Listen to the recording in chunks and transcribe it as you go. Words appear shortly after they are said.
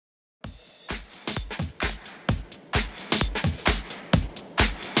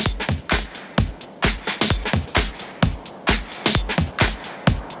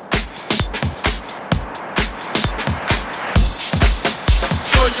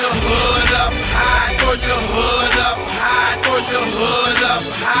throw your hood up high, throw your hood up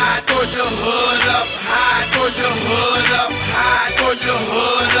high, throw your hood up high, throw your hood up high, throw your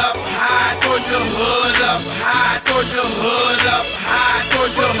hood up high, throw your hood up high, throw your hood up high, throw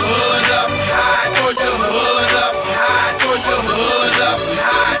your hood up high, throw your hood up high, throw your hood up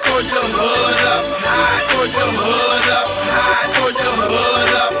high, throw your hood up high, throw your hood up high, throw your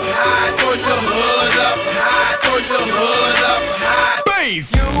hood up high, throw your hood up high, throw your hood up high.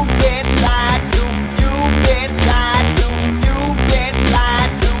 Bass. You've been lied to, you've been lied to, you've been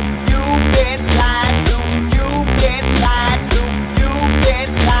lied to, you've been lied to, you've been lied to, you've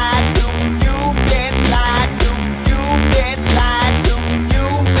been lied to, you've been lied to, you've been lied to,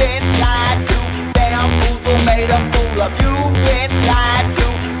 you've been lied to. Bamboozle made a fool of you. Been lied to.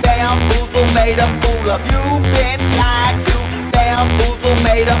 Bamboozle made a fool of you. Been lied to. Bamboozle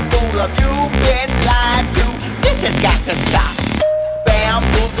made a fool of you. Been lied to. This has got to stop.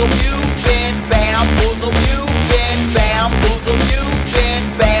 Bamboozle you, been bamboozle you, been bamboozle you, been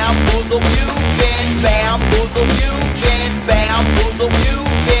bamboozle you, been bamboozle you, been bamboozle you,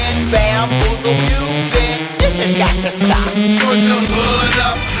 been bamboozle you, been. This has got to stop. Throw your hood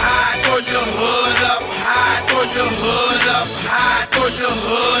up high, throw your hood up high, throw your hood up high, throw your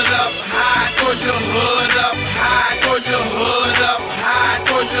hood up high, throw your hood up high, throw your hood up high,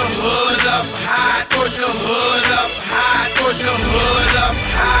 throw your hood up high, throw your hood up high, throw your hood up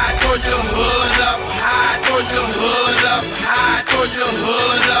high, throw your hood up high, throw your hood up high, throw your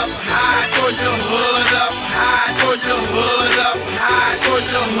hood up high, throw your hood up high, throw your hood up high, throw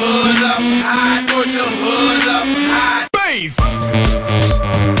your hood up high, throw your hood up high. Bass.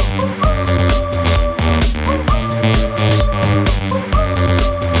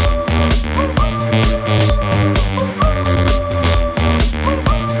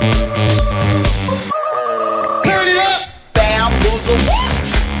 Bamboozle, bamboozle,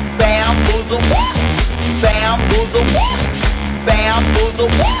 bamboozle, bamboozle, bamboozle, bamboozle,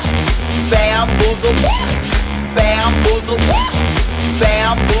 bamboozle, bamboozle,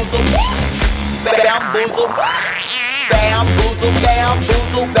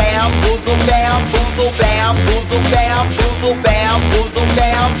 bamboozle, bamboozle, bamboozle, bamboozle,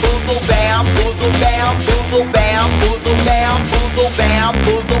 bamboozle, bamboozle, bamboozle, bamboozle, bamboozle,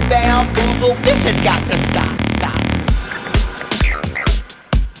 bamboozle, bamboozle. This has got to stop.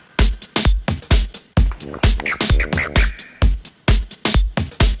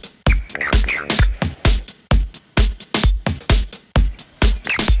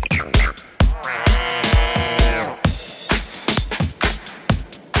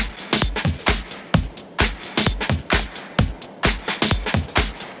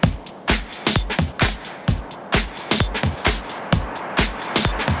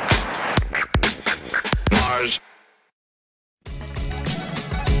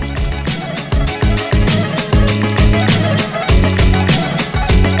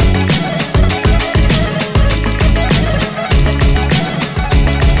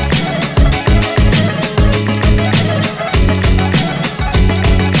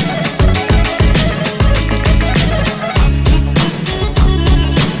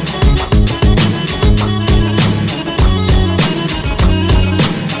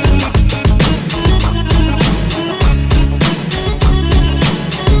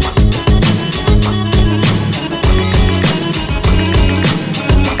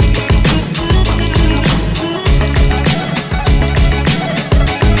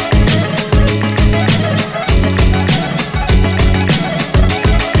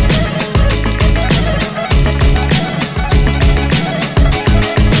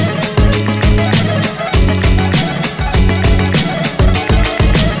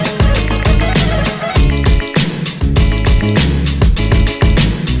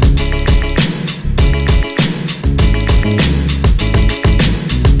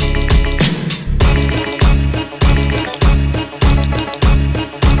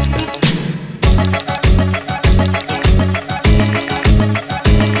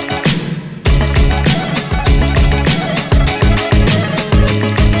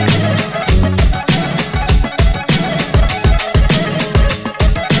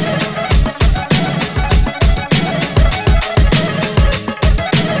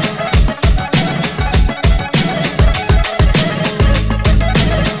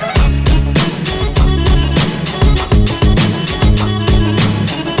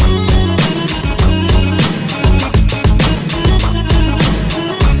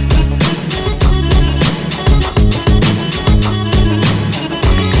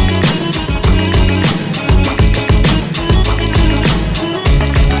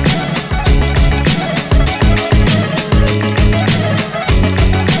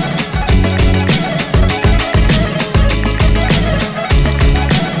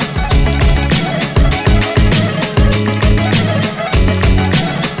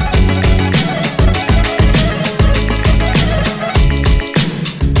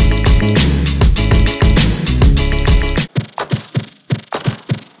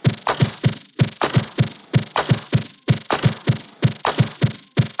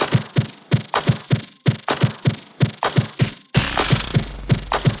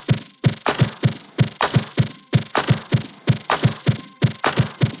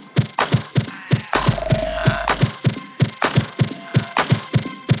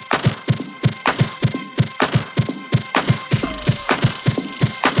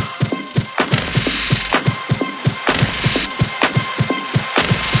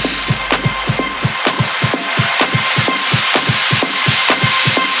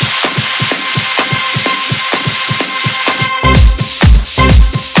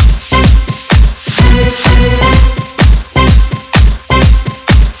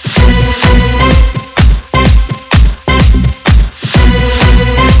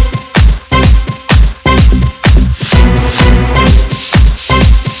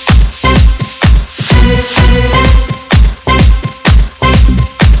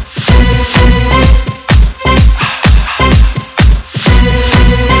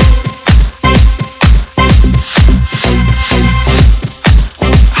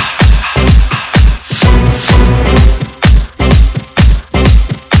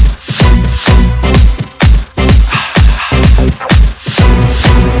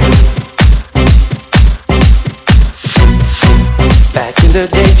 the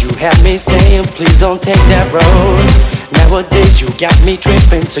days you had me saying, please don't take that road. Nowadays you got me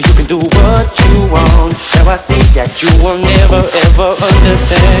tripping, so you can do what you want. Now I see that you will never ever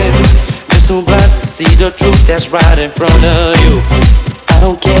understand. Just too blind to see the truth that's right in front of you. I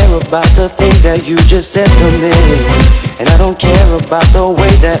don't care about the things that you just said to me, and I don't care about the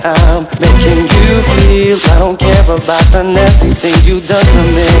way that I'm making you feel. I don't care about the nasty things you done to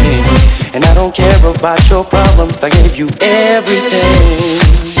me, and I don't care about your problems. I gave you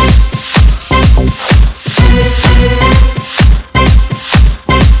everything.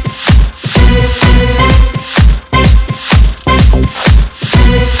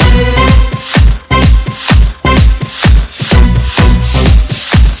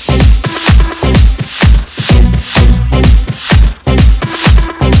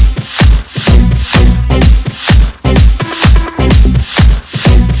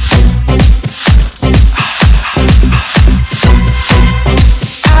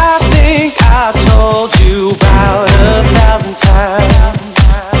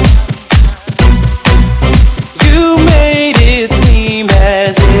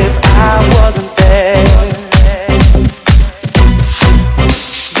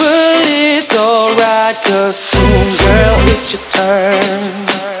 Cause soon, girl, it's your turn.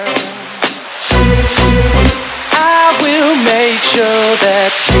 I will make sure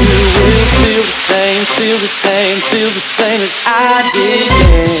that you will feel the same, feel the same, feel the same as I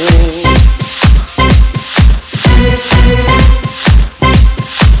did.